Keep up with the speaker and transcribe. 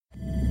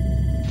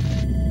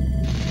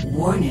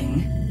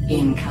Warning,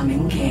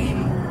 incoming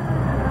game.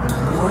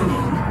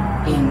 Warning,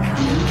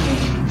 incoming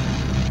game.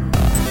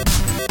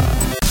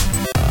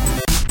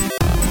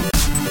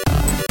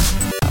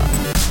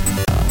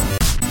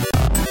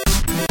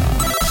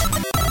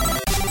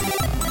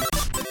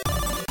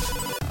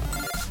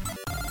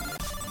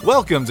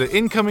 Welcome to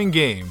Incoming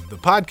Game, the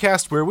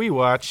podcast where we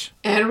watch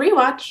and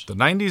rewatch the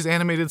 90s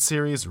animated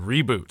series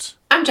Reboot.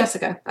 I'm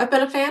Jessica. I've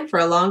been a fan for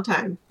a long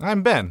time.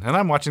 I'm Ben, and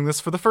I'm watching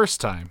this for the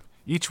first time.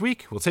 Each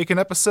week, we'll take an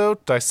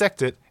episode,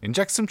 dissect it,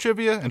 inject some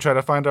trivia, and try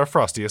to find our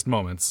frostiest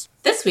moments.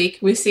 This week,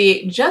 we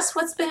see just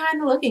what's behind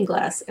the looking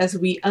glass as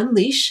we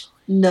unleash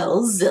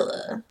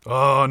Nullzilla.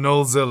 Oh,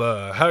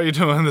 Nullzilla. How are you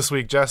doing this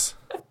week, Jess?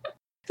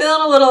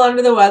 Feeling a little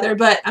under the weather,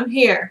 but I'm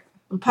here.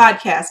 I'm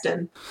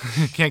podcasting.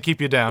 Can't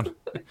keep you down.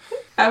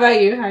 How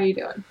about you? How are you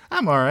doing?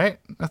 I'm all right.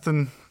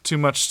 Nothing too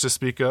much to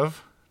speak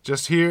of.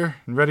 Just here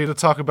and ready to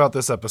talk about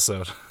this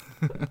episode.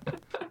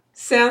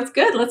 Sounds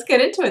good. Let's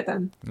get into it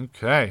then.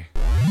 Okay.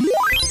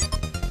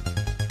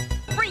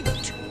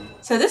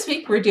 So this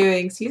week we're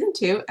doing Season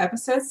 2,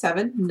 Episode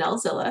 7,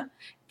 Nullzilla.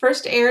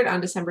 First aired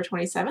on December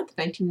 27th,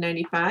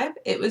 1995.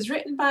 It was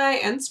written by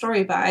and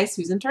story by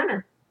Susan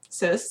Turner.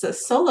 So this is a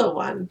solo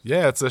one.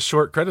 Yeah, it's a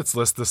short credits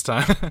list this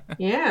time.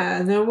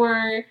 Yeah, no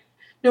more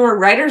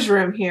writer's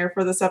room here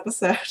for this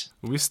episode.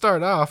 We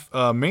start off,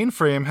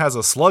 Mainframe has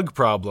a slug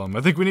problem.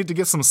 I think we need to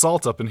get some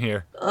salt up in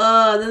here.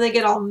 Oh, then they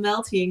get all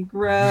melty and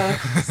gross.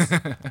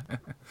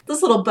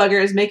 This little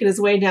bugger is making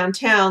his way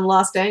downtown,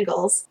 Lost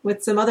Angles,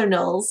 with some other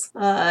Nulls,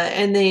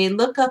 and they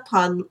look up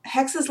on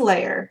Hex's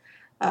lair,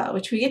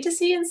 which we get to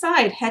see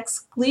inside.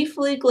 Hex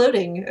gleefully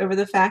gloating over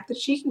the fact that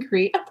she can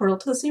create a portal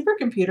to the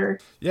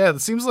supercomputer. Yeah, it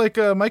seems like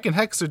Mike and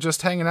Hex are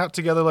just hanging out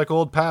together like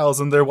old pals,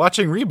 and they're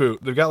watching Reboot.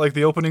 They've got like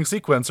the opening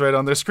sequence right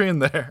on their screen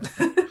there.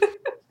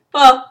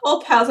 Well,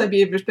 old pals might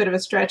be a bit of a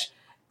stretch.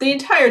 The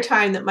entire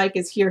time that Mike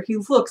is here, he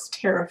looks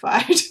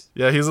terrified.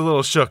 Yeah, he's a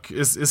little shook.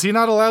 Is he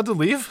not allowed to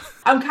leave?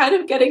 I'm kind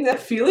of getting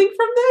that feeling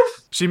from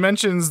them. She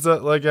mentions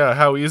that, like,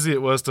 how easy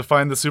it was to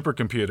find the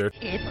supercomputer.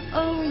 If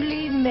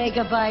only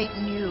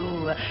Megabyte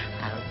knew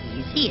how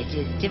easy it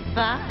is to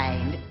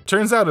find.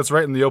 Turns out it's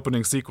right in the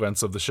opening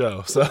sequence of the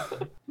show, so...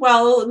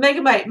 Well,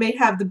 Megabyte may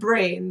have the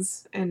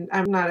brains, and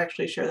I'm not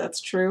actually sure that's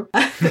true.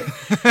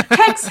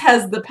 Hex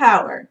has the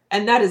power,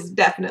 and that is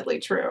definitely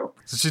true.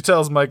 So she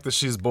tells Mike that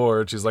she's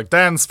bored. She's like,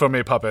 "Dance for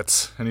me,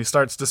 puppet." And he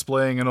starts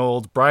displaying an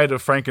old Bride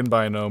of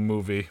Frankenbino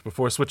movie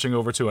before switching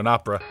over to an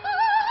opera.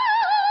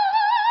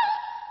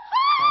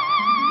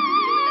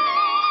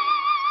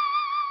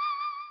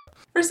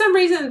 For some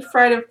reason,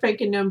 Bride of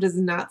Frankengnome does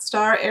not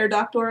star Air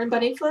Doctor and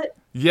Bunnyfoot.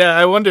 Yeah,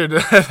 I wondered.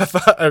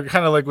 I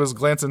kind of was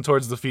glancing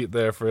towards the feet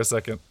there for a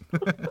second.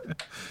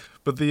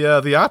 But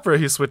the opera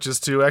he switches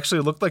to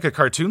actually looked like a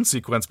cartoon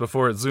sequence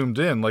before it zoomed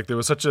in. Like there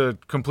was such a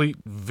complete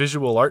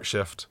visual art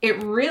shift.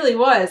 It really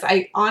was.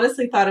 I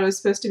honestly thought it was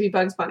supposed to be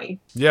Bugs Bunny.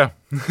 Yeah.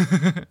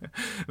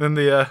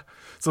 Then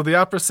so the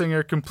opera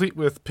singer, complete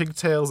with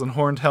pigtails and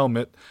horned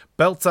helmet,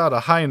 belts out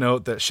a high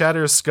note that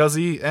shatters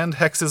Scuzzy and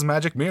Hex's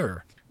magic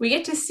mirror. We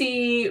get to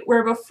see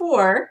where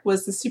before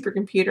was the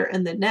supercomputer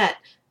and the net.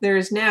 There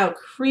is now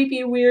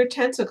creepy, weird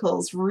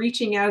tentacles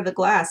reaching out of the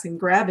glass and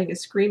grabbing a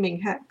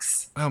screaming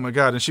Hex. Oh my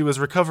god, and she was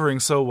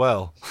recovering so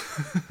well.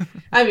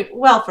 I mean,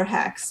 well for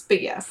Hex,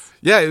 but yes.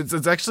 Yeah,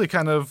 it's actually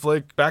kind of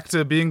like back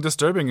to being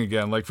disturbing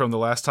again, like from the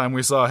last time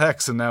we saw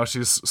Hex, and now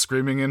she's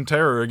screaming in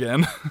terror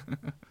again.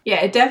 Yeah,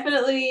 it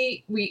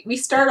definitely, we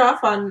start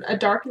off on a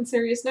dark and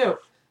serious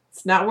note.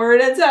 It's not where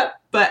it ends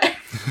up, but...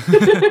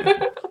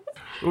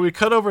 We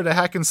cut over to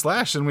Hack and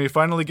Slash, and we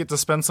finally get to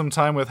spend some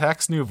time with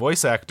Hack's new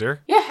voice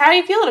actor. Yeah, how are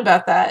you feeling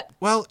about that?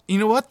 Well, you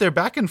know what? Their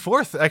back and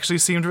forth actually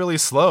seemed really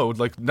slow,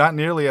 like not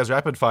nearly as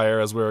rapid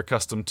fire as we're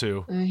accustomed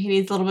to. He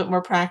needs a little bit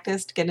more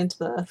practice to get into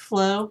the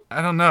flow.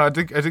 I don't know. I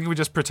think we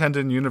just pretend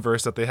in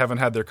universe that they haven't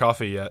had their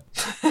coffee yet.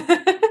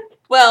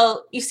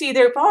 Well, you see,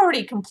 they've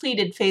already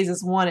completed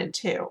phases 1 and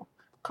 2.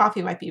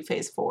 Coffee might be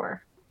phase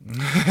 4.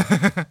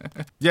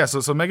 Yeah, so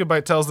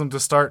Megabyte tells them to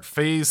start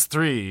phase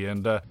 3,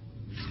 and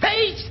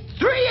Phase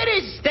 3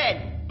 it is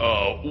then!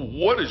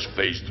 What is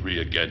phase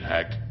 3 again,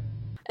 Hack?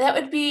 That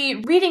would be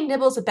reading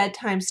Nibbles a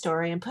bedtime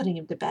story and putting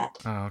him to bed.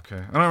 Oh, okay.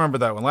 I don't remember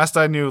that one. Last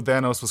I knew,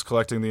 Thanos was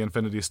collecting the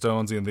Infinity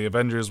Stones, and the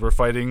Avengers were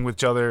fighting with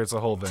each other. It's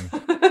a whole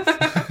thing.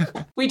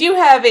 We do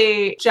have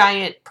a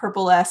giant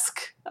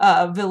purple-esque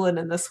villain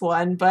in this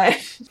one, but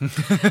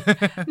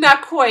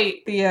not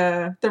quite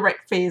the right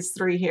phase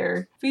 3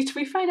 here.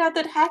 We find out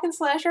that Hack and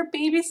Slash are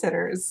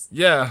babysitters.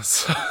 Yeah,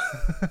 so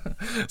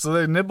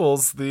they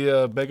Nibbles,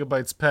 the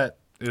Megabyte's pet,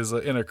 is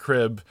in a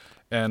crib,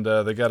 and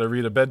they got to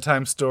read a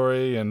bedtime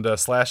story, and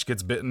Slash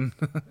gets bitten.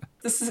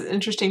 This is an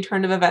interesting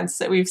turn of events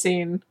that we've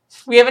seen.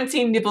 We haven't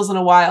seen Nibbles in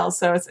a while,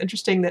 so it's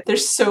interesting that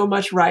there's so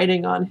much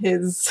riding on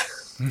his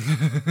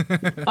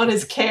on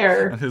his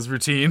care. And his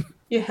routine.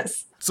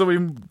 Yes. So we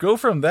go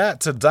from that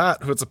to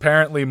Dot, who's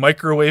apparently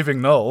microwaving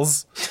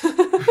Nulls.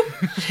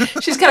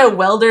 She's got a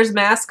welder's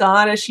mask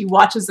on as she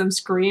watches them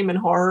scream in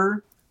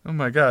horror. Oh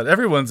my god,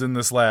 everyone's in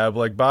this lab.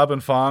 Like, Bob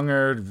and Fong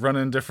are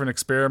running different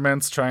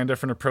experiments, trying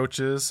different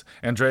approaches.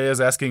 Andrea's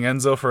asking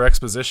Enzo for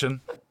exposition.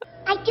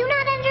 I do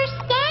not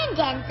understand,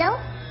 Enzo.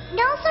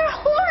 Nulls are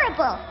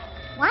horrible.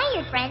 Why are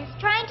your friends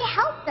trying to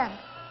help them?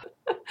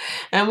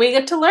 And we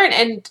get to learn.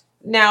 And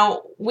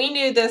now, we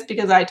knew this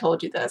because I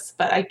told you this,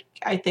 but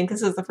I think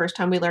this is the first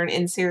time we learn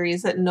in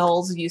series that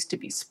Nulls used to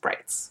be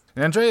sprites.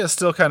 Andrea's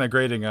still kind of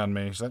grating on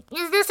me. She's like,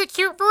 Is this a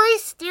cute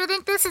voice? Do you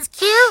think this is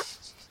cute?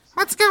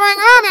 What's going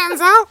on,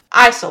 Enzo?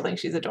 I still think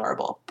she's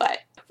adorable, but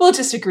we'll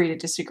just agree to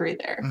disagree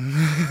there.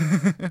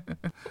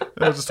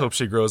 I just hope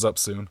she grows up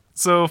soon.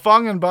 So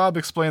Fong and Bob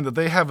explain that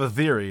they have a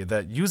theory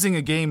that using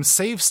a game's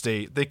save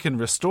state, they can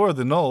restore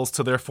the Nulls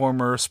to their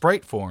former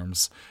sprite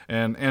forms.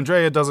 And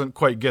Andrea doesn't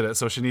quite get it,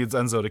 so she needs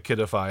Enzo to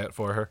kidify it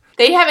for her.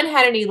 They haven't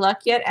had any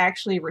luck yet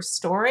actually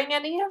restoring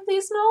any of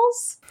these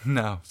Nulls.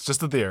 No, it's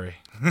just a theory.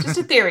 Just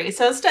a theory.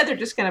 So instead, they're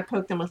just going to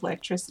poke them with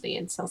electricity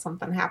until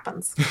something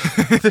happens.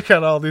 They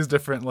got all these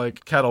different,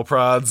 like, cattle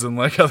prods and,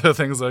 like, other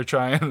things they're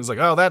trying. It's like,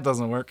 oh, that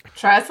doesn't work.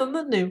 Try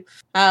something new.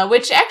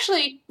 Which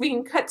actually, we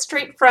can cut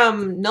straight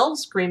from Null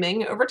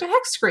screaming over to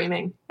Hex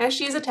screaming as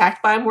she's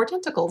attacked by more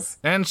tentacles.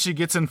 And she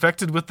gets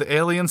infected with the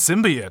alien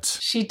symbiote.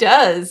 She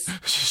does.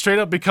 She straight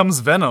up becomes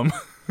Venom.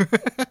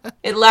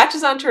 It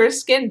latches onto her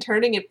skin,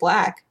 turning it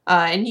black.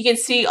 And you can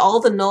see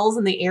all the Nulls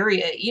in the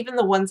area, even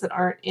the ones that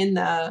aren't in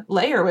the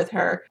layer with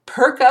her,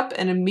 perk up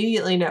and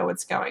immediately know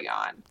what's going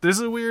on. There's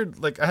a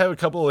weird, like, I have a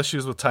couple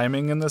issues with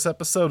timing in this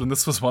episode, and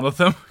this was one of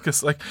them.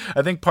 Because, like,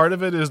 I think part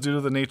of it is due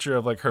to the nature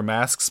of, like, her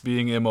masks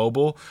being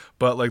immobile.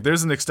 But, like,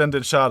 there's an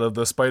extended shot of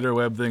the spider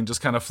web thing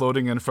just kind of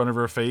floating in front of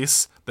her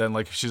face. Then,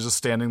 like, she's just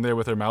standing there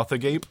with her mouth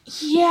agape.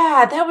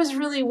 Yeah, that was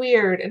really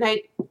weird. And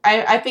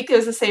I think it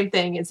was the same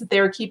thing, is that they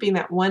were keeping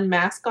that one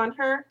mask on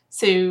her.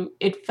 So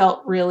it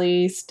felt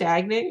really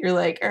stagnant. You're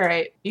like, all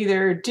right,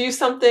 either do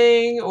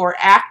something or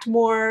act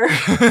more.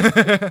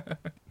 But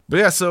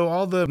yeah, so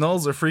all the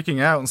Nulls are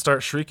freaking out and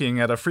start shrieking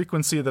at a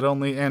frequency that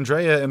only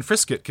Andrea and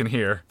Frisket can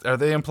hear. Are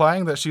they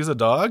implying that she's a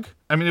dog?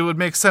 I mean, it would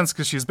make sense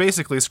because she's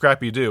basically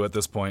Scrappy-Doo at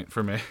this point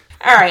for me.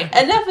 All right,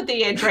 enough with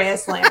the Andrea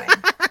slamming.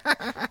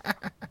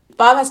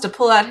 Bob has to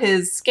pull out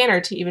his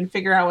scanner to even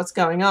figure out what's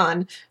going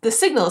on. The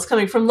signal is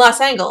coming from Los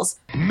Angeles.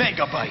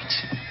 Megabyte.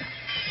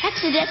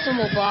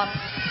 Hexadecimal, Bob.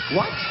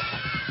 What?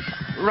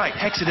 Right,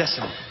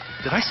 hexadecimal.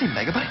 Did I say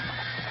megabyte?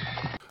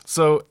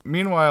 So,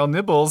 meanwhile,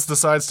 Nibbles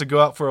decides to go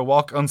out for a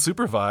walk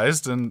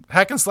unsupervised, and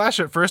Hack and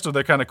Slash at first are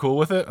they're kind of cool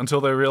with it until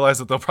they realize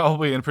that they'll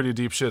probably be in pretty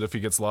deep shit if he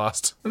gets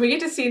lost. And we get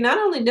to see not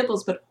only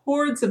Nibbles, but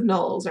hordes of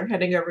Nulls are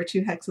heading over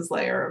to Hex's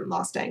lair in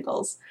Lost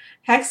Angles.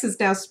 Hex is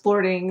now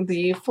sporting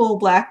the full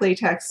black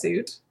latex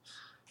suit.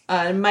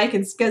 And Mike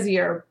and Scuzzy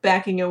are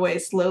backing away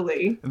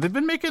slowly. They've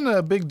been making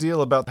a big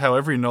deal about how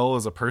every Null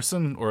is a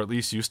person, or at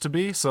least used to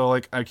be. So,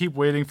 like, I keep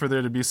waiting for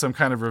there to be some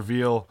kind of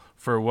reveal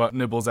for what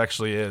Nibbles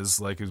actually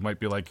is. Like, it might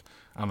be like,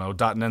 I don't know,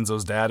 Dot and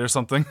Enzo's dad or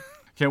something.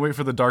 Can't wait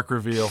for the dark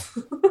reveal.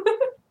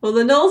 Well,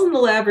 the Nulls in the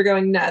lab are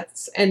going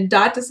nuts, and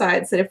Dot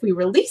decides that if we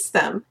release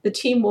them, the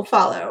team will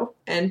follow.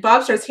 And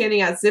Bob starts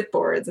handing out zip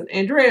boards, and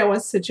Andrea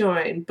wants to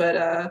join,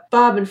 but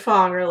Bob and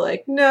Fong are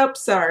like, nope,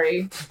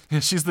 sorry.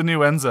 She's the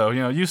new Enzo.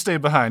 You know, you stay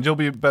behind. You'll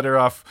be better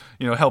off,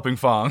 you know, helping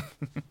Fong.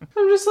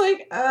 I'm just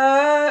like,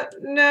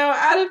 no,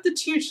 out of the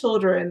two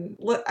children,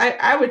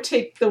 I would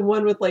take the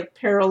one with, like,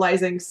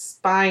 paralyzing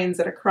spines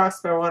and a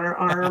crossbow on her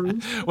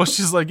arm. Well,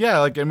 she's like, yeah,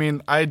 like, I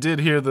mean, I did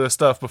hear the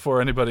stuff before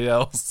anybody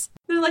else.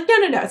 They're like,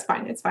 no, it's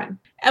fine, it's fine.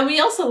 And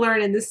we also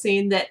learn in this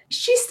scene that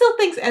she still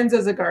thinks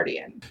Enzo's a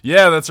guardian.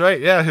 Yeah, that's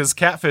right. Yeah, his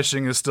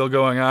catfishing is still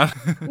going on.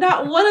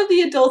 Not one of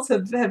the adults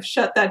have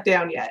shut that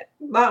down yet.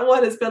 Not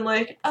one has been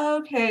like,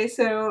 okay,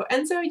 so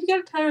Enzo, you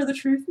gotta tell her the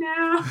truth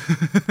now.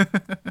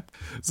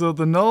 So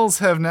the Nulls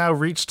have now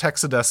reached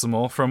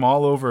hexadecimal from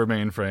all over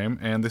Mainframe,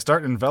 and they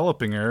start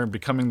enveloping her,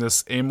 becoming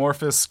this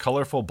amorphous,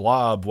 colorful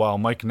blob while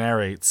Mike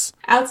narrates.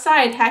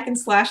 Outside Hack and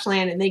Slash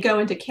land, and they go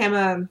into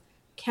Kama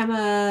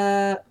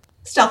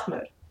stealth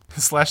mode.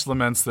 Slash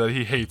laments that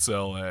he hates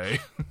LA.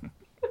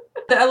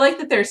 I like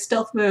that their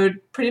stealth mode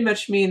pretty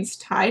much means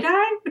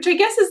tie-dye, which I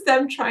guess is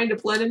them trying to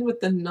blend in with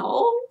the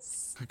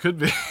Nulls. It could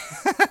be.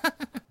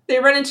 They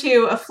run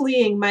into a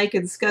fleeing Mike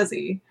and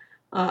Scuzzy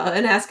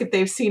and ask if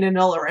they've seen a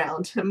Null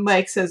around. And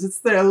Mike says it's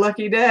their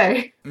lucky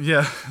day.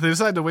 Yeah, they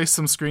decide to waste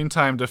some screen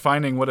time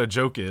defining what a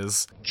joke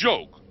is.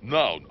 Joke.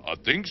 Noun. A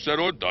thing said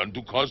or done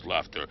to cause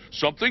laughter.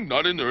 Something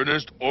not in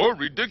earnest or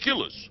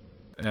ridiculous.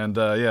 And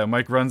yeah,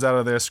 Mike runs out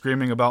of there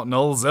screaming about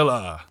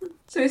Nullzilla.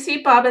 So we see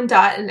Bob and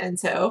Dot and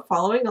Enzo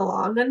following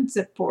along on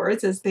zip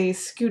boards as they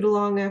scoot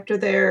along after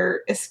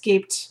their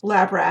escaped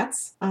lab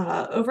rats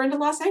over into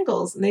Los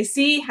Angeles. And they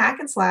see Hack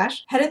and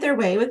Slash headed their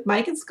way with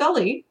Mike and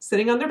Scully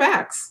sitting on their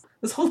backs.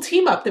 this whole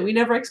team up that we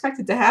never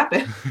expected to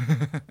happen.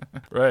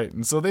 Right,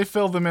 and so they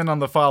fill them in on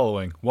the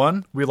following.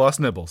 1, we lost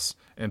Nibbles.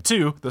 And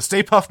 2, the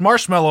Stay Puft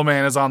Marshmallow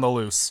Man is on the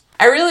loose.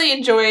 I really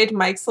enjoyed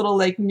Mike's little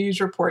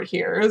news report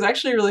here. It was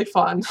actually really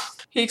fun.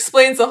 He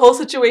explains the whole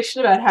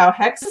situation about how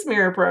Hex's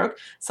mirror broke,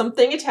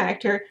 something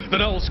attacked her. The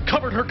Nulls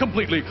covered her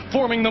completely,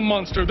 forming the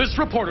monster this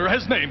reporter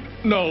has named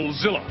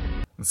Nullzilla.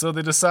 And so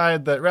they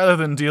decide that rather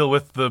than deal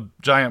with the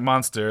giant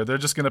monster, they're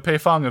just going to pay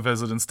Fong a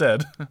visit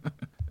instead.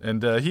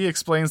 And he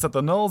explains that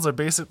the Nulls are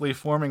basically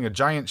forming a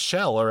giant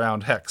shell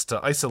around Hex to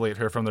isolate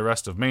her from the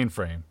rest of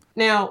Mainframe.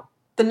 Now,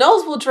 the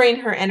Nulls will drain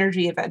her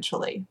energy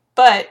eventually,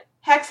 but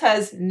Hex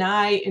has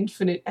nigh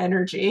infinite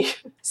energy,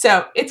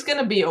 so it's going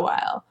to be a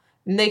while.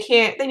 And they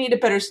need a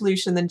better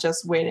solution than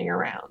just waiting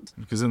around.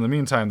 Because in the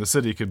meantime, the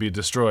city could be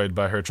destroyed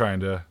by her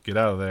trying to get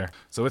out of there.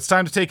 So it's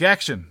time to take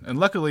action. And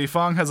luckily,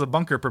 Fong has a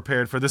bunker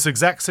prepared for this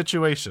exact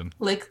situation.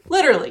 Like,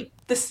 literally,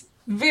 this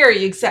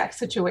very exact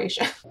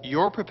situation.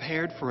 You're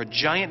prepared for a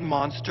giant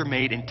monster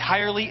made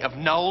entirely of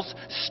Nulls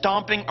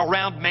stomping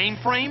around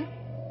Mainframe?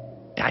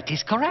 That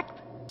is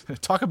correct.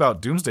 Talk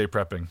about doomsday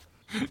prepping.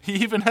 He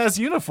even has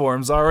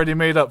uniforms already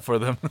made up for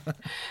them.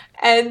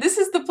 And this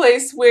is the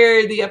place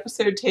where the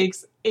episode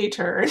takes a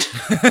turn.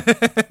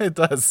 It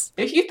does.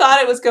 If you thought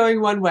it was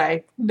going one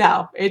way,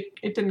 no, it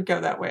didn't go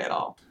that way at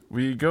all.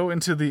 We go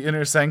into the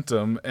inner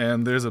sanctum,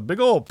 and there's a big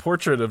old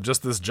portrait of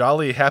just this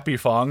jolly, happy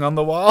Fong on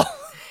the wall.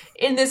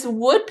 In this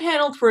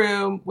wood-paneled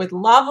room with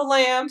lava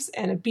lamps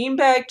and a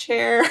beanbag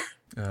chair.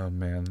 Oh,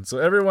 man. So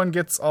everyone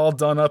gets all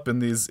done up in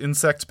these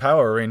insect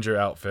Power Ranger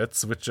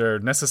outfits, which are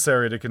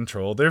necessary to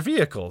control their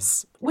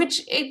vehicles.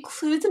 Which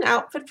includes an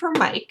outfit for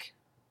Mike.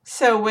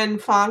 So when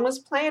Fong was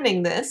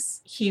planning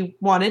this, he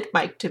wanted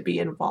Mike to be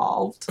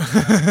involved.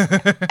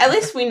 At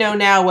least we know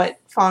now what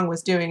Fong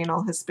was doing in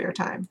all his spare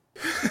time.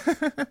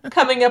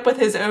 Coming up with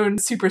his own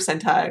Super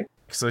Sentai.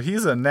 So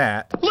he's a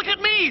gnat. Look at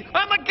me!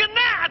 I'm a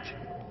Gnat!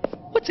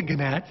 What's a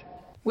Gnat?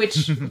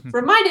 Which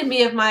reminded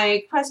me of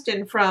my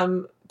question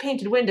from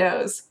Painted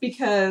Windows,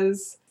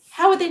 because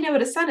how would they know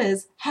what a sun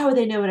is? How would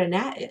they know what a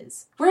gnat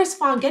is? Where is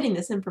Fong getting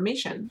this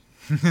information?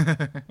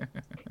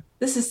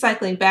 This is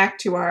cycling back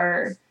to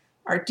our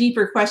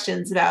deeper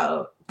questions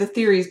about the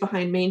theories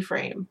behind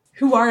Mainframe.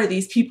 Who are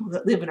these people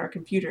that live in our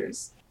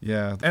computers?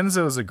 Yeah,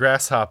 Enzo's a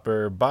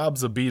grasshopper,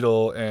 Bob's a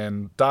beetle,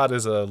 and Dot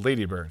is a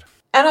ladybird.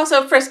 And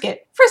also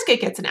Frisket.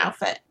 Frisket gets an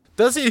outfit.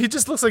 Does he? He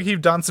just looks like he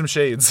donned some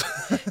shades.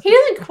 He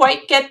doesn't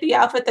quite get the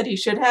outfit that he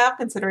should have,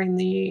 considering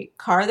the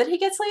car that he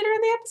gets later in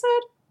the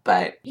episode.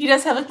 But he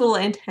does have a little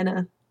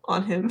antenna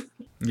on him.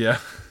 Yeah.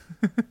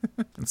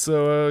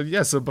 So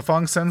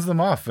Fong sends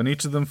them off, and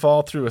each of them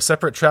fall through a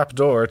separate trap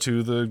door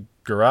to the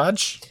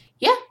garage.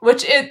 Yeah,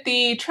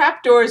 the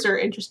trapdoors are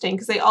interesting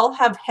because they all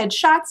have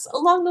headshots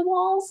along the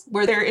walls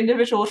where their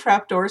individual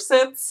trapdoor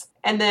sits.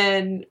 And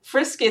then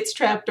Frisket's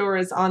trapdoor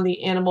is on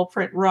the animal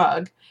print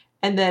rug.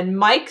 And then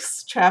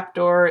Mike's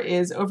trapdoor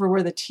is over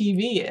where the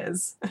TV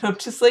is. And I'm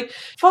just like,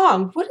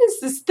 Fong, what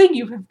is this thing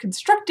you have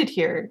constructed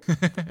here?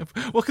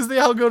 Well, because they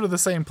all go to the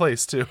same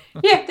place, too.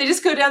 Yeah, they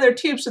just go down their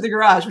tubes to the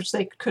garage, which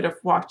they could have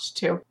walked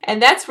to.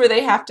 And that's where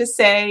they have to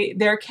say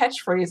their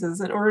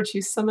catchphrases in order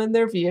to summon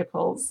their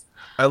vehicles.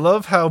 I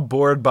love how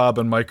bored Bob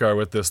and Mike are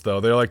with this, though.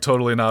 They're, like,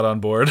 totally not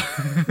on board.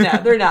 No,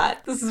 they're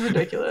not. This is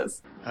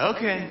ridiculous.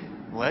 Okay,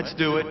 let's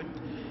do it.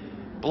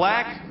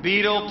 Black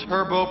Beetle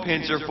Turbo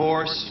Pincer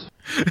Force.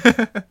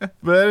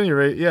 But at any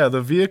rate, yeah,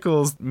 the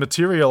vehicles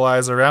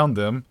materialize around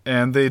them,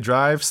 and they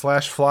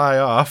drive/fly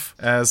off,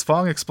 as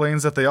Fong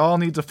explains that they all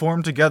need to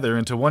form together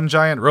into one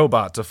giant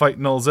robot to fight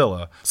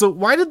Nullzilla. So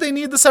why did they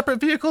need the separate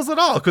vehicles at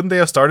all? Couldn't they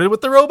have started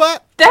with the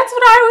robot? That's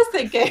what I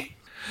was thinking.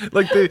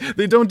 Like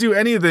they don't do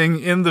anything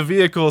in the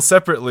vehicle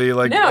separately.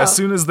 Like No. as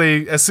soon as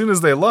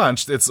they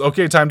launched, it's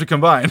okay, time to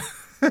combine.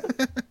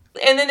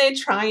 And then they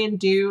try and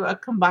do a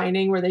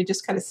combining where they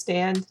just kind of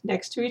stand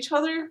next to each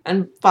other.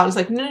 And Fong's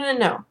like,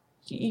 no.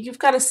 You've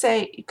got to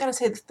say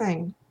the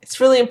thing. It's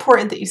really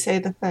important that you say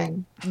the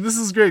thing. This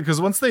is great because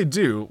once they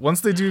do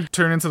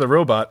turn into the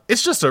robot,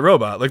 it's just a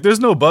robot. Like there's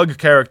no bug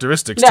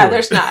characteristics to it. No,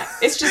 there's not.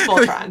 It's just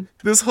Voltron.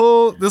 This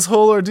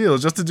whole ordeal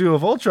is just to do a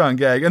Voltron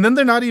gag, and then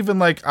they're not even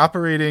like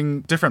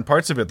operating different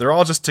parts of it. They're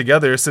all just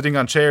together sitting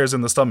on chairs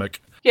in the stomach.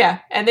 Yeah,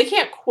 and they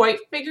can't quite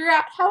figure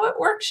out how it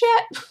works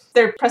yet.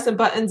 They're pressing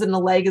buttons and the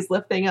leg is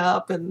lifting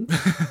up and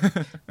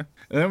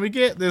And then we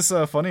get this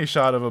funny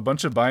shot of a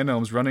bunch of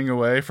binomes running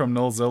away from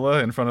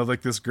Nullzilla in front of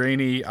like this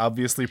grainy,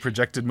 obviously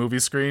projected movie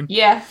screen.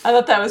 Yeah, I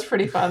thought that was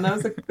pretty fun.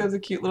 That was a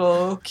cute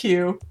little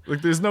cue.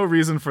 Like there's no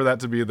reason for that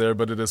to be there,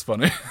 but it is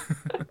funny.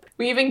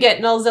 We even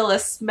get Nullzilla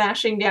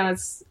smashing down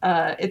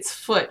its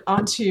foot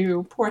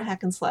onto poor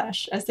Hack and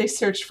Slash as they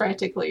search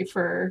frantically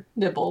for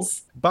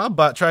Nibbles.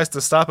 Bobbot tries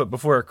to stop it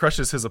before it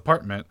crushes his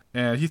apartment,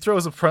 and he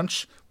throws a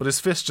punch, but his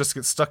fist just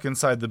gets stuck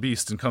inside the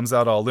beast and comes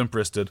out all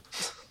limp-wristed.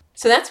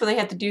 So that's when they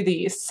have to do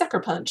the sucker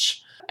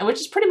punch, which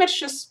is pretty much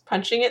just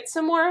punching it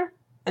some more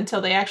until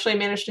they actually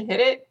manage to hit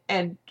it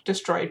and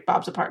destroy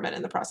Bob's apartment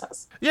in the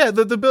process. Yeah,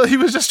 the Bill, he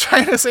was just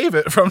trying to save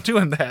it from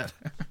doing that.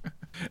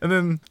 And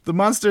then the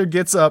monster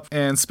gets up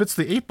and spits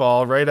the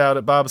 8-ball right out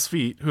at Bob's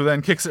feet, who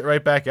then kicks it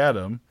right back at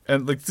him.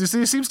 And like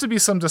there seems to be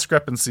some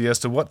discrepancy as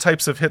to what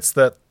types of hits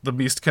that the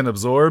beast can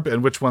absorb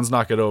and which ones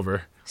knock it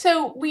over.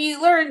 So we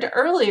learned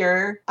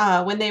earlier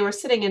when they were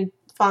sitting in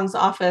Fong's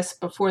office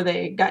before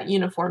they got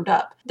uniformed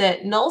up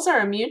that nulls are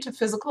immune to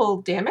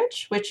physical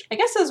damage, which I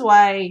guess is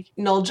why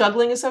null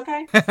juggling is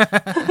okay.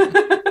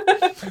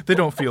 They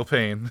don't feel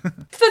pain.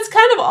 That's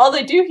kind of all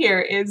they do here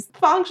is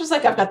Fong's just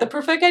like, I've got the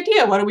perfect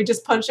idea. Why don't we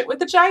just punch it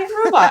with a giant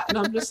robot? And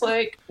I'm just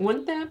like,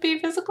 wouldn't that be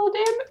physical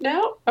damage?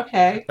 No?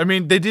 Okay. I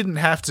mean, they didn't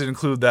have to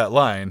include that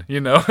line,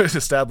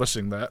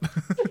 establishing that.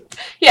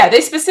 Yeah,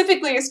 they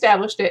specifically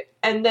established it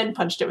and then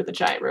punched it with a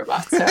giant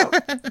robot, so.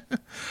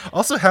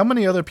 Also, how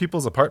many other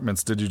people's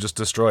apartments did you just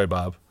destroy,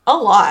 Bob? A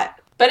lot.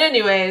 But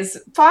anyways,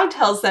 Fong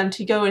tells them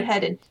to go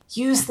ahead and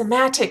use the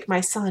Matic,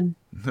 my son.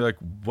 They're like,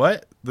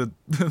 what? The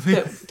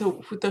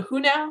who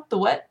now? The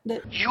what?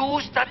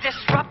 Use the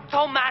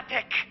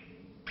Disruptomatic.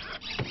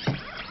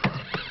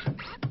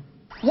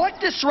 What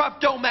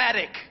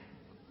Disruptomatic?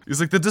 He's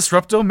like, the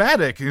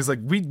Disruptomatic. He's like,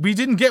 we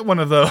didn't get one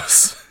of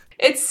those.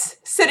 It's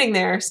sitting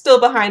there, still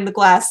behind the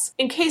glass,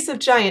 in case of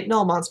giant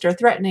null monster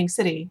threatening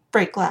city.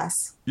 Break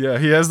glass. Yeah,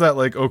 he has that,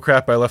 like, oh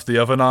crap, I left the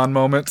oven on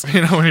moment,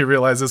 when he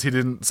realizes he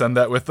didn't send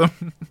that with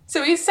them.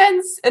 So he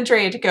sends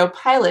Andrea to go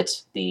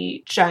pilot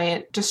the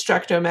giant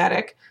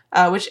Destructomatic,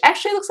 which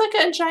actually looks like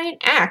a giant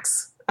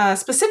axe.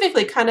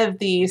 Specifically kind of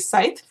the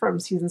scythe from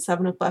season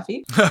 7 of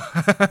Buffy.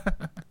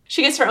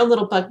 She gets her own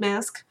little bug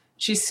mask.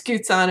 She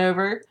scoots on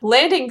over,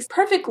 landing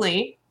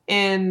perfectly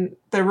in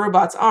the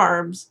robot's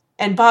arms.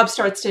 And Bob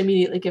starts to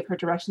immediately give her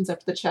directions up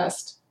to the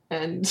chest,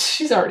 and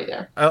she's already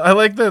there. I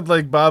like that,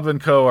 like, Bob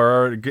and Co. are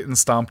already getting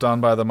stomped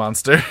on by the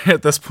monster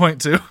at this point,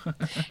 too.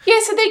 Yeah,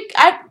 so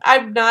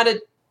I'm not a,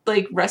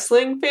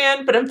 wrestling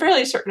fan, but I'm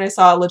fairly certain I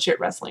saw legit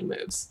wrestling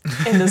moves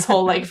in this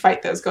whole,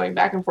 fight that was going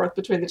back and forth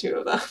between the two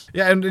of them.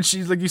 Yeah, and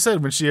she, like you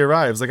said, when she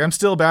arrives, I'm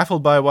still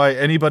baffled by why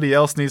anybody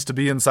else needs to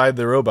be inside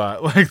the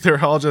robot.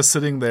 They're all just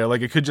sitting there.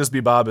 It could just be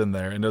Bob in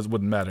there, and it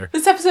wouldn't matter.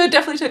 This episode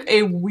definitely took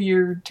a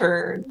weird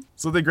turn.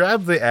 So they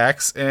grab the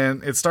axe,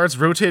 and it starts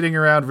rotating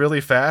around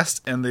really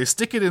fast, and they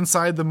stick it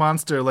inside the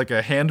monster like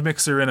a hand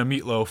mixer in a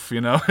meatloaf,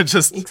 It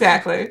just...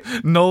 Exactly.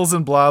 Nulls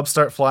and blobs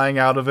start flying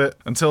out of it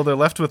until they're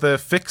left with a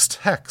fixed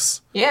hex.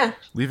 Yeah.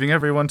 Leaving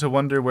everyone to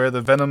wonder where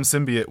the Venom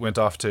symbiote went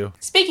off to.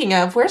 Speaking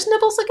of, where's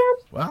Nibbles again?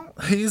 Well,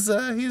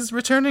 he's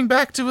returning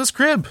back to his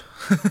crib.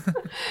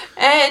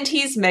 And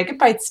he's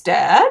Megabite's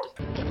dad?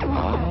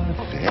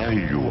 Ah, there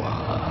you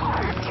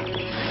are,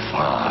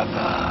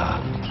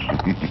 Father.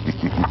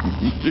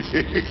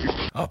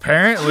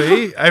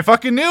 Apparently, I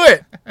fucking knew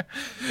it.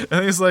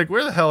 And he's like,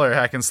 where the hell are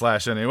Hack and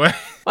Slash anyway?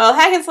 Well,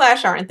 Hack and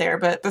Slash aren't there,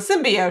 but the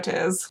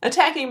symbiote is,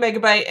 attacking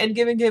Megabite and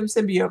giving him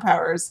symbiote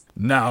powers.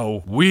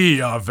 Now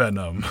we are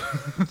Venom.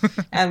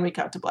 And we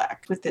cut to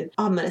black with an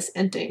ominous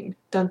ending.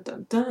 Dun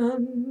dun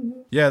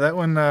dun. Yeah, that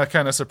one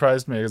kind of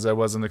surprised me because I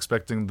wasn't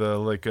expecting the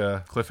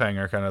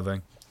cliffhanger kind of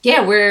thing.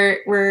 Yeah,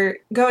 we're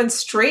going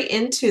straight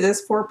into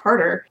this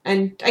 4-parter.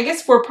 And I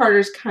guess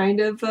 4-parter's kind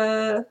of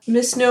a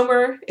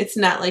misnomer. It's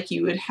not like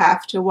you would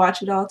have to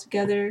watch it all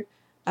together.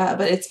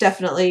 But it's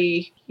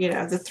definitely,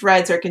 the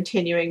threads are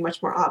continuing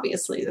much more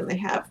obviously than they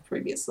have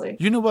previously.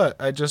 You know what?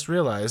 I just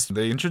realized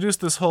they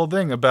introduced this whole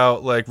thing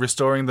about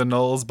restoring the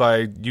nulls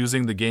by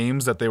using the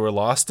games that they were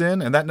lost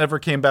in, and that never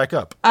came back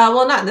up.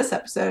 Well, not in this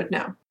episode,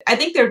 no. I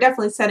think they're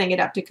definitely setting it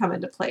up to come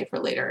into play for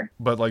later.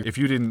 But if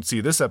you didn't see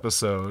this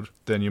episode,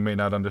 then you may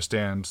not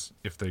understand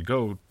if they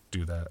go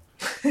do that.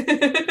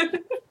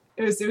 It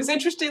was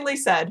interestingly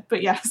said,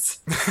 but yes.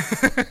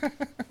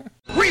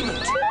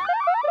 Reboot!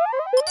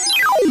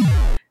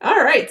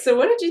 All right, so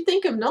what did you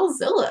think of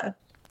Nullzilla?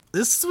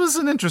 This was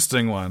an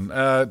interesting one.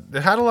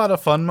 It had a lot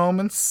of fun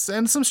moments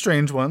and some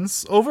strange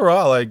ones.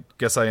 Overall, I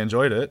guess I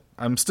enjoyed it.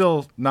 I'm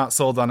still not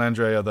sold on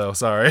Andrea, though.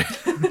 Sorry.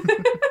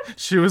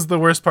 She was the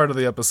worst part of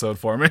the episode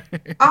for me.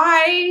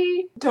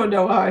 I don't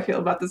know how I feel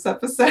about this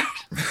episode.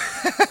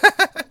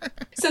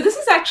 So this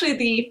is actually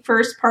the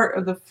first part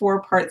of the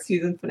 4-part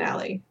season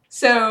finale.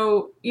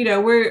 So,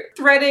 we're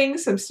threading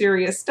some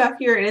serious stuff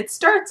here, and it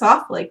starts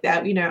off like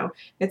that,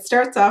 It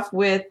starts off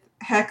with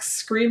Hex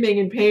screaming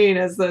in pain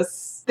as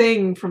this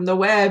thing from the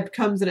web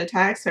comes and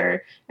attacks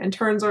her and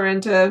turns her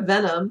into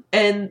Venom.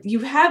 And you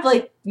have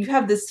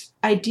this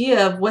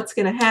idea of what's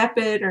going to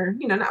happen, or,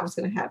 not what's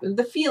going to happen,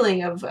 the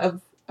feeling of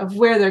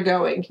where they're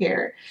going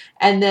here.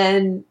 And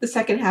then the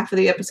second half of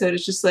the episode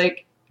is just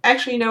like,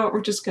 actually, you know what?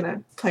 We're just going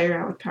to play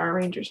around with Power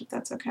Rangers if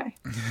that's okay.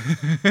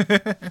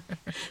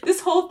 This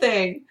whole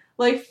thing,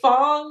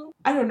 Fong,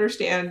 I don't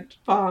understand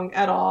Fong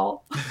at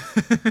all.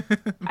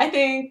 I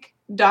think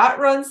Dot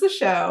runs the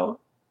show,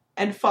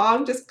 and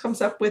Fong just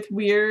comes up with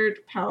weird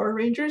Power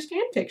Rangers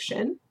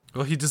fanfiction.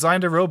 Well, he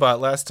designed a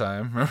robot last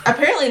time.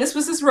 Apparently, this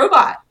was his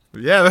robot.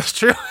 Yeah, that's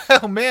true.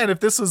 Oh, man,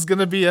 if this was going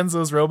to be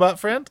Enzo's robot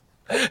friend.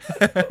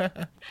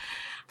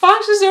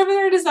 Fong's just over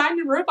there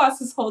designing robots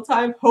this whole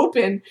time,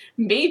 hoping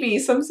maybe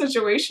some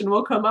situation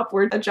will come up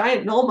where a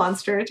giant null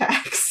monster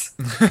attacks.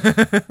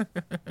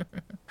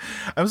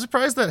 I'm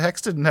surprised that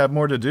Hex didn't have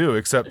more to do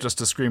except just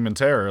to scream in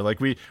terror. Like,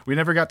 we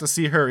never got to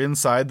see her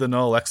inside the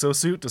Null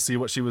exosuit to see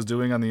what she was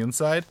doing on the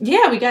inside.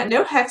 Yeah, we got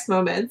no Hex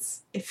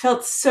moments. It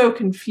felt so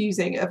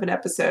confusing of an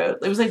episode.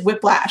 It was like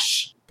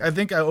Whiplash. I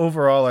think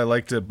overall I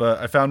liked it, but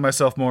I found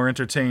myself more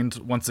entertained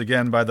once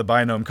again by the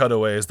Binome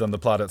cutaways than the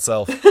plot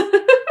itself.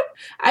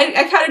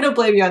 I kind of don't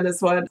blame you on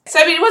this one. So,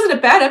 I mean, it wasn't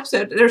a bad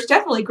episode. There's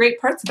definitely great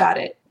parts about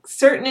it.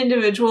 Certain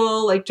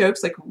individual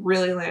jokes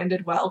really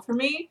landed well for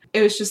me.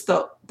 It was just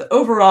the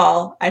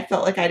overall, I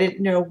felt like I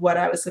didn't know what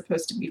I was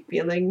supposed to be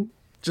feeling.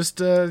 Just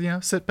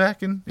sit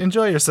back and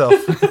enjoy yourself.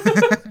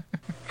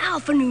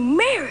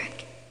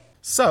 Alphanumeric.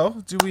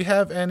 So, do we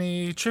have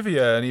any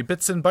trivia, any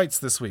bits and bytes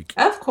this week?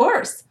 Of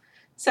course.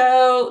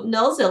 So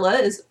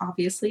Nullzilla is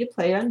obviously a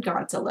play on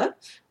Godzilla.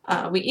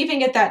 We even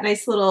get that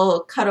nice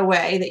little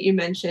cutaway that you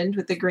mentioned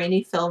with the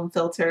grainy film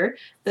filter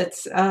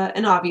that's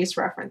an obvious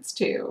reference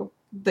to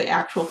the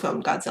actual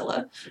film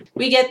Godzilla.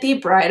 We get the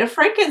Bride of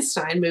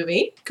Frankenstein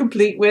movie,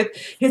 complete with,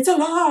 "It's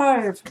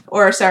alive!"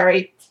 Or,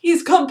 sorry,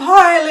 "He's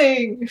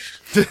compiling!"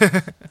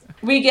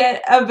 We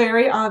get a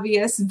very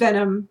obvious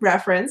Venom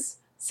reference.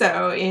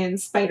 So in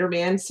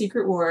Spider-Man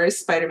Secret Wars,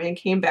 Spider-Man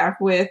came back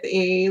with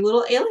a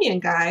little alien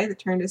guy that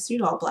turned his suit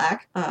all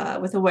black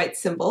with a white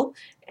symbol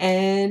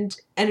and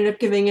ended up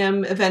giving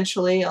him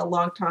eventually a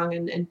long tongue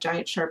and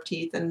giant sharp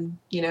teeth and,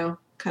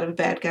 kind of a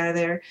bad guy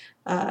there.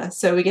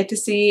 So we get to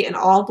see an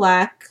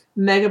all-black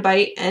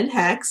Megabyte and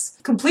Hex,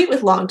 complete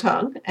with long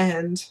tongue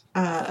and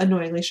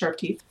annoyingly sharp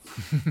teeth.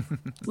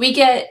 We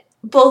get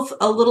both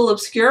a little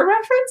obscure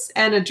reference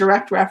and a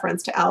direct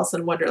reference to Alice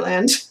in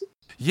Wonderland.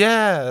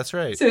 Yeah, that's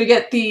right. So we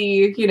get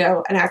the,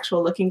 an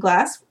actual looking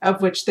glass,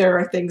 of which there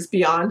are things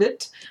beyond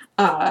it.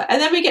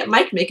 And then we get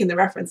Mike making the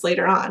reference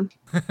later on.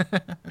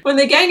 When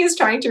the gang is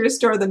trying to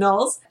restore the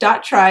Nulls,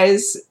 Dot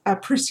tries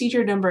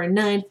procedure number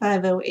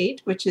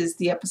 9508, which is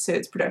the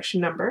episode's production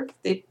number.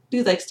 They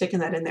do like sticking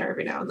that in there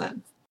every now and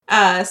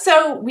then.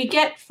 So we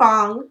get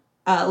Fong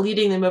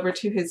leading them over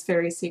to his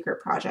very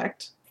secret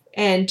project.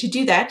 And to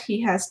do that,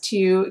 he has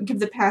to give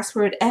the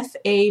password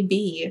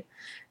FAB,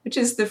 which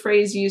is the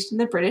phrase used in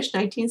the British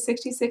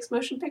 1966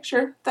 motion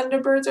picture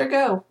Thunderbirds Are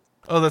Go.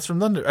 Oh, that's from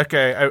Thunder.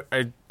 Okay,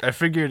 I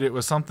figured it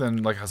was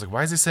something I was like,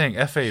 why is he saying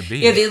FAB?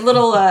 Yeah, the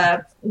little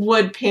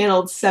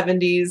wood-paneled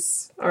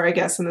 70s, or I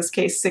guess in this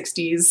case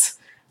 60s,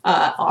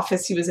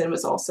 office he was in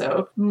was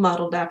also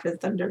modeled after the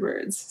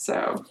Thunderbirds,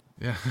 so...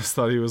 Yeah, I just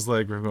thought he was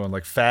we're going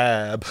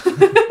fab.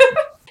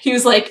 He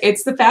was like,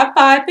 "It's the Fab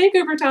Five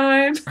takeover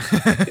time.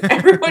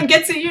 Everyone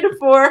gets a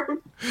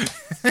uniform."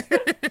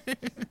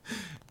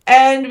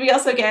 And we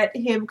also get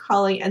him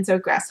calling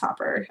Enzo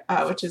Grasshopper,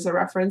 which is a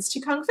reference to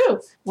Kung Fu,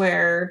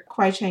 where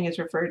Kwai Chang is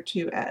referred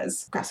to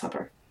as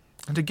Grasshopper.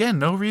 And again,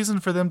 no reason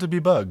for them to be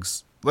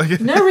bugs.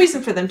 No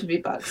reason for them to be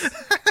bugs.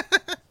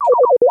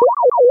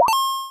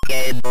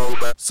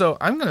 So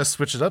I'm going to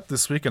switch it up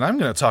this week, and I'm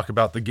going to talk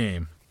about the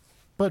game.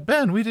 But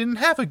Ben, we didn't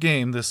have a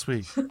game this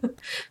week.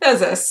 That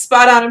was a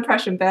spot-on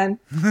impression, Ben.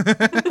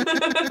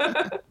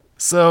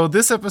 So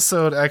this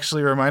episode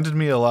actually reminded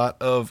me a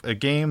lot of a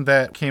game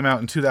that came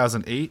out in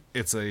 2008.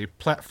 It's a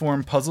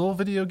platform puzzle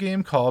video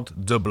game called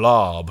The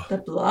Blob. The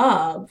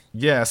Blob?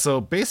 Yeah,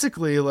 so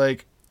basically,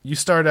 you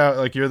start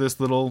out you're this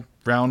little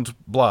round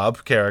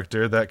blob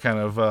character that kind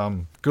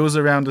of goes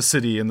around a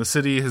city, and the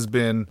city has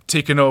been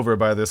taken over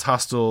by this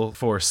hostile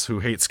force who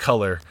hates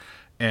color.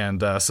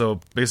 And so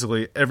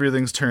basically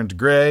everything's turned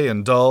gray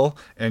and dull,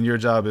 and your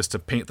job is to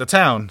paint the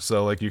town.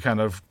 So you kind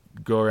of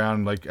go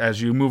around,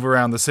 as you move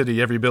around the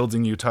city, every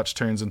building you touch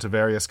turns into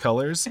various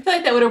colors. I feel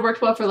like that would have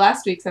worked well for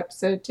last week's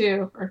episode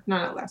too. Or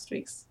not last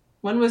week's.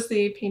 When was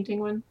the painting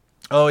one?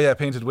 Oh yeah,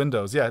 painted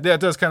windows. Yeah, it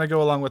does kind of go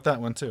along with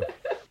that one too.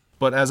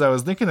 But as I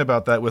was thinking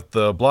about that with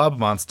the blob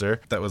monster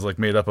that was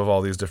made up of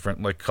all these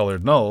different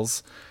colored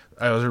nulls,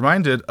 I was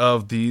reminded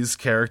of these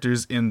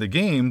characters in the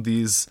game.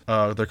 These,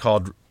 they're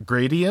called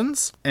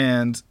Gradians,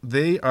 and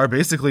they are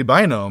basically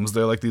binomes.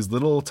 They're these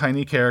little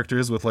tiny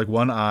characters with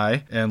one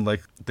eye, and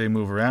they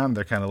move around.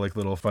 They're kind of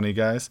little funny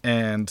guys.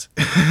 And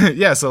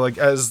yeah, so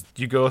as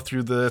you go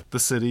through the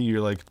city,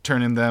 you're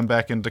turning them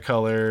back into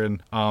color,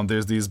 and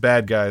there's these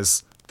bad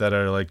guys that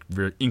are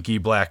very inky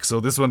black. So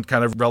this one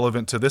kind of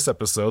relevant to this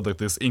episode,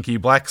 this inky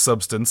black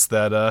substance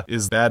that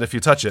is bad if you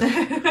touch it.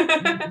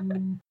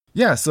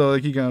 Yeah, so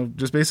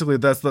just basically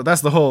that's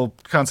the whole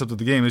concept of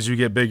the game is you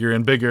get bigger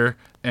and bigger,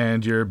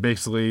 and you're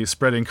basically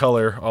spreading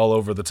color all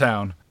over the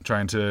town,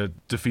 trying to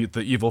defeat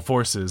the evil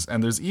forces.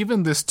 And there's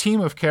even this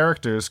team of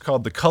characters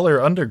called the Color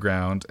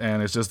Underground,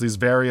 and it's just these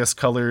various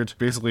colored,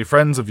 basically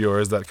friends of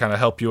yours that kind of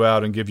help you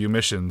out and give you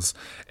missions.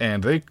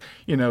 And they,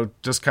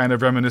 just kind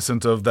of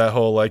reminiscent of that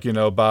whole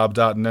Bob,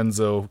 Dot, and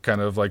Enzo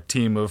kind of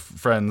team of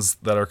friends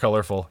that are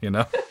colorful,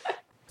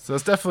 So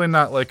it's definitely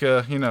not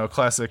a,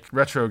 classic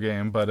retro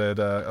game, but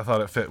I thought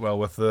it fit well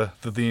with the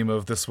theme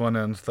of this one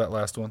and that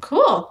last one.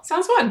 Cool.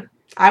 Sounds fun.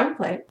 I would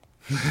play it.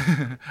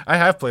 I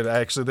have played it.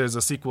 Actually, there's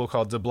a sequel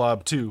called The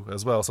Blob 2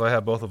 as well, so I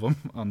have both of them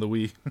on the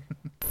Wii.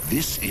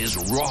 This is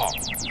wrong.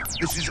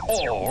 This is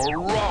all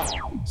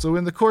wrong. So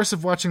in the course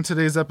of watching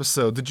today's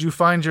episode, did you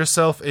find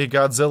yourself a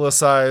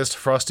Godzilla-sized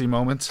Frosty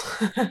moment?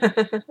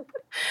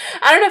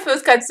 I don't know if it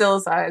was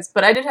Godzilla-sized,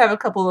 but I did have a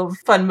couple of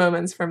fun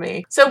moments for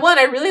me. So one,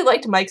 I really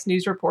liked Mike's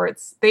news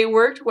reports. They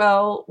worked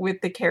well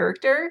with the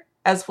character,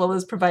 as well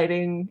as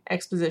providing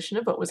exposition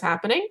of what was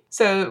happening.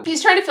 So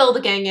he's trying to fill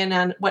the gang in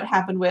on what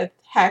happened with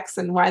Hex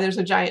and why there's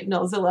a giant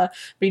Nullzilla,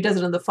 but he does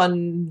it in the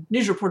fun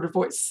news reporter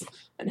voice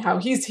and how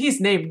he's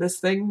named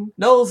this thing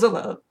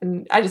Nullzilla.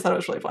 And I just thought it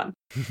was really fun.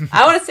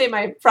 I want to say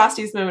my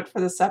Frosty's moment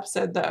for this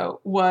episode, though,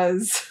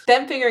 was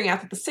them figuring out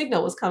that the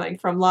signal was coming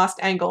from Lost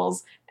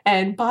Angles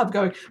and Bob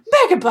going,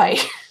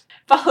 Megabyte!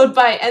 Followed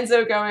by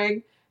Enzo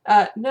going,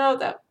 no,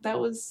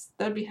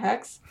 that'd be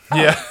Hex. Oh,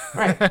 Yeah.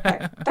 Right. Did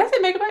I say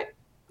Megabyte?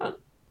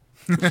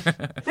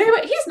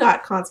 Megabyte, he's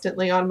not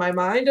constantly on my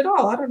mind at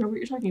all. I don't know what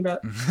you're talking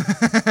about.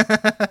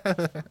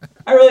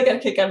 I really got a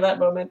kick out of that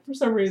moment for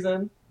some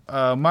reason.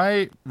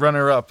 My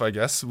runner-up, I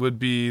guess, would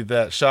be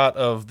that shot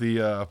of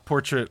the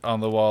portrait on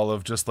the wall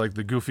of just like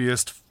the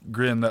goofiest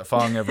grin that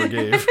Fong ever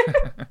gave.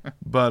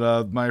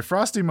 But my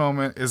Frosty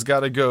moment has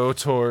got to go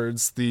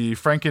towards the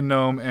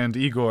Franken-Gnome and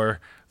Igor.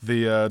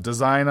 The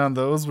design on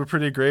those were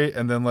pretty great,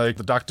 and then like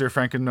the Dr.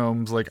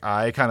 Franken-Gnome's like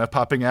eye kind of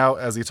popping out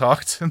as he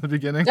talked in the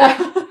beginning.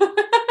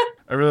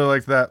 I really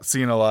liked that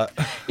scene a lot.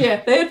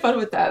 Yeah, they had fun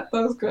with that.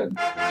 That was good.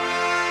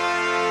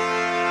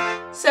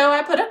 So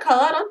I put a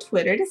call out on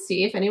Twitter to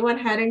see if anyone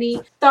had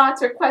any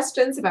thoughts or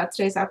questions about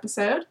today's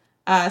episode.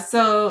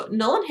 So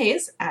Nolan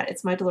Hayes, at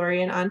It's My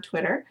DeLorean on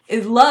Twitter,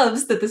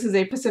 loves that this is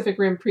a Pacific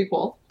Rim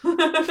prequel.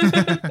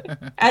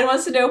 And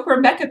wants to know if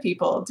we're mecha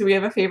people. Do we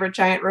have a favorite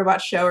giant robot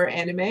show or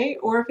anime,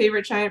 or a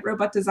favorite giant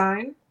robot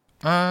design?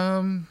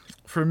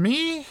 For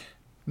me,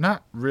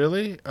 not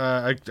really.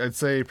 I'd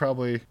say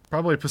probably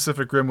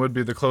Pacific Rim would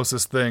be the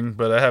closest thing,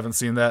 but I haven't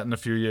seen that in a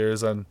few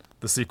years, and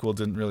the sequel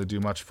didn't really do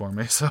much for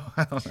me, so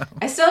I don't know.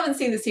 I still haven't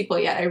seen the sequel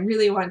yet. I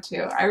really want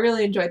to. I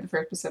really enjoyed the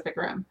first Pacific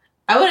Rim.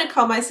 I wouldn't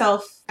call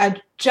myself a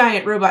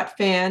giant robot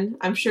fan.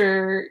 I'm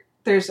sure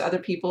there's other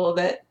people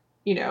that,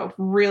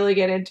 really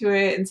get into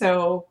it, and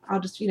so I'll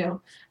just,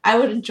 I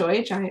would enjoy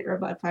a giant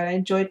robot fight. I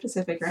enjoyed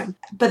Pacific Rim.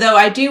 But though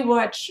I do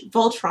watch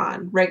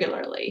Voltron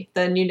regularly,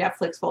 the new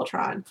Netflix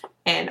Voltron,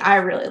 and I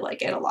really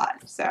like it a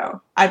lot.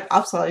 So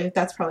I'll tell you,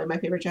 that's probably my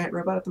favorite giant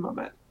robot at the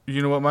moment.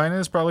 You know what mine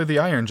is? Probably the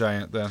Iron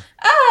Giant, then.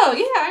 Oh,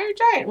 yeah, Iron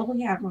Giant. Well,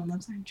 yeah, everyone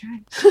loves Iron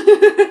Giant.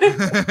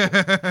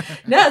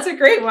 No, it's a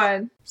great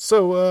one.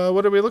 So,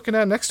 what are we looking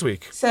at next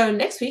week? So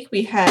next week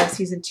we have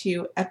Season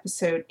 2,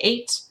 Episode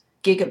 8,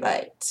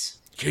 Gigabyte.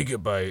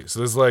 Gigabyte. So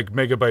this is like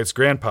Megabyte's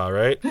grandpa,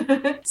 right?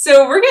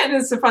 So we're getting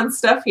into some fun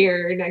stuff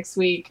here next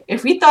week.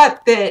 If we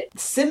thought that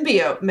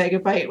Symbiote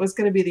Megabyte was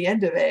going to be the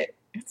end of it,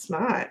 it's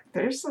not.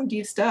 There's some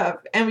deep stuff.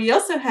 And we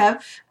also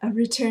have a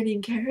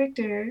returning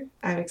character.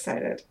 I'm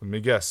excited. Let me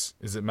guess.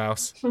 Is it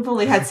Mouse? We've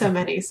only had so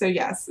many, so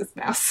yes, it's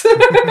Mouse.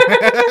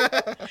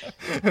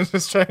 I'm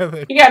just trying to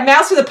think. You got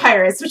Mouse or the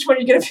Pirates. Which one are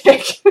you going to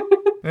pick?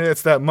 Hey,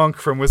 it's that monk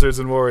from Wizards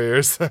and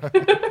Warriors.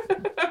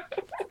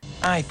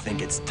 I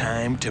think it's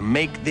time to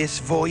make this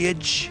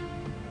voyage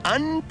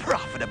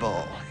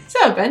unprofitable.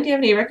 So, Ben, do you have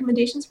any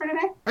recommendations for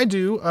today? I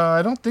do.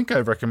 I don't think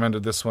I've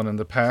recommended this one in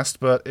the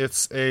past, but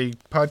it's a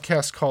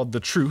podcast called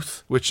The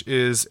Truth, which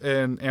is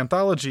an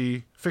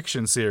anthology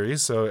fiction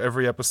series. So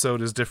every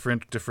episode is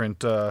different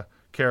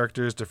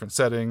characters, different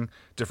setting,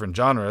 different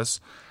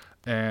genres.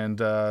 And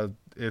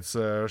it's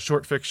a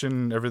short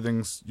fiction.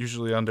 Everything's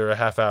usually under a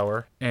half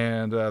hour.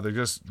 And they're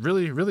just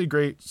really, really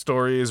great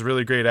stories,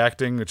 really great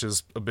acting, which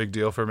is a big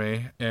deal for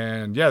me.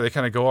 And yeah, they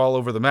kind of go all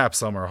over the map.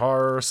 Some are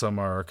horror, some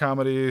are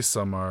comedy,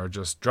 some are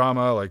just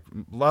drama, like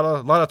a lot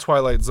of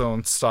Twilight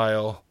Zone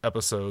style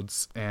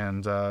episodes.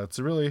 And it's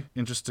a really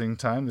interesting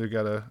time. They've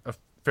got a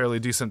fairly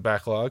decent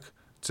backlog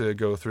to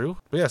go through.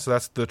 But yeah, so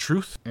that's The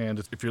Truth. And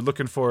if you're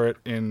looking for it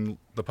in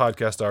the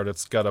podcast art,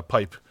 it's got a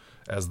pipe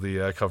as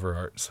the cover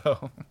art.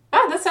 So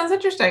Oh, that sounds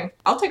interesting.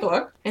 I'll take a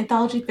look.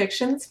 Anthology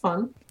fiction, it's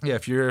fun. yeah,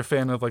 if you're a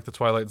fan of like the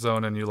Twilight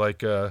Zone and you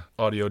like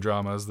audio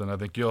dramas, then I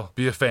think you'll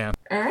be a fan.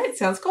 All right,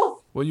 sounds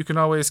cool. Well, you can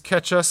always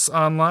catch us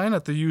online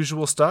at the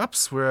usual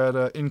stops.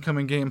 We're at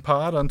Incoming Game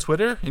Pod on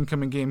Twitter,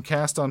 Incoming Game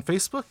Cast on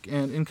Facebook,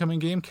 and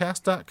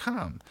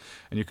IncomingGameCast.com.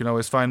 And you can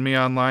always find me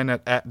online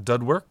at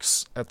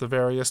Dudworks at the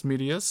various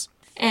medias.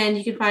 And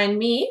you can find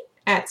me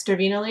at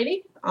Starvina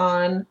Lady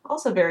on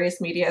also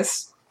various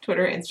medias.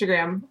 Twitter,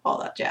 Instagram, all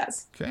that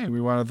jazz. Okay, we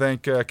want to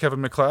thank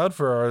Kevin MacLeod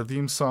for our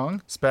theme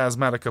song,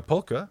 Spasmatica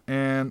Polka.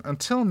 And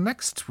until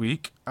next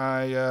week,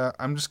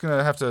 I'm just going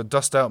to have to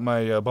dust out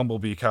my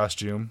Bumblebee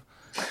costume.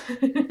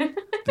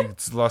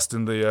 It's lost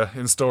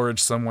in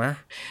storage somewhere.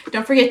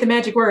 Don't forget the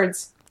magic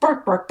words.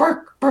 Bark, bark,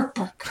 bark, bark,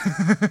 bark.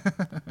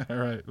 All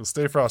right, well,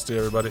 stay frosty,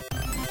 everybody.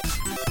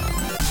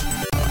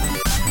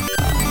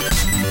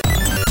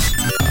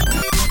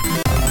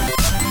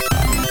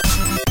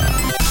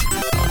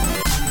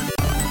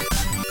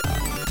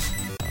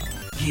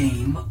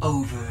 Game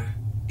over.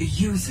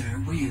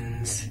 User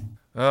wins.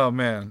 Oh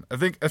man, I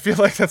feel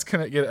like that's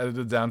gonna get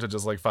edited down to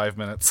just like 5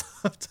 minutes.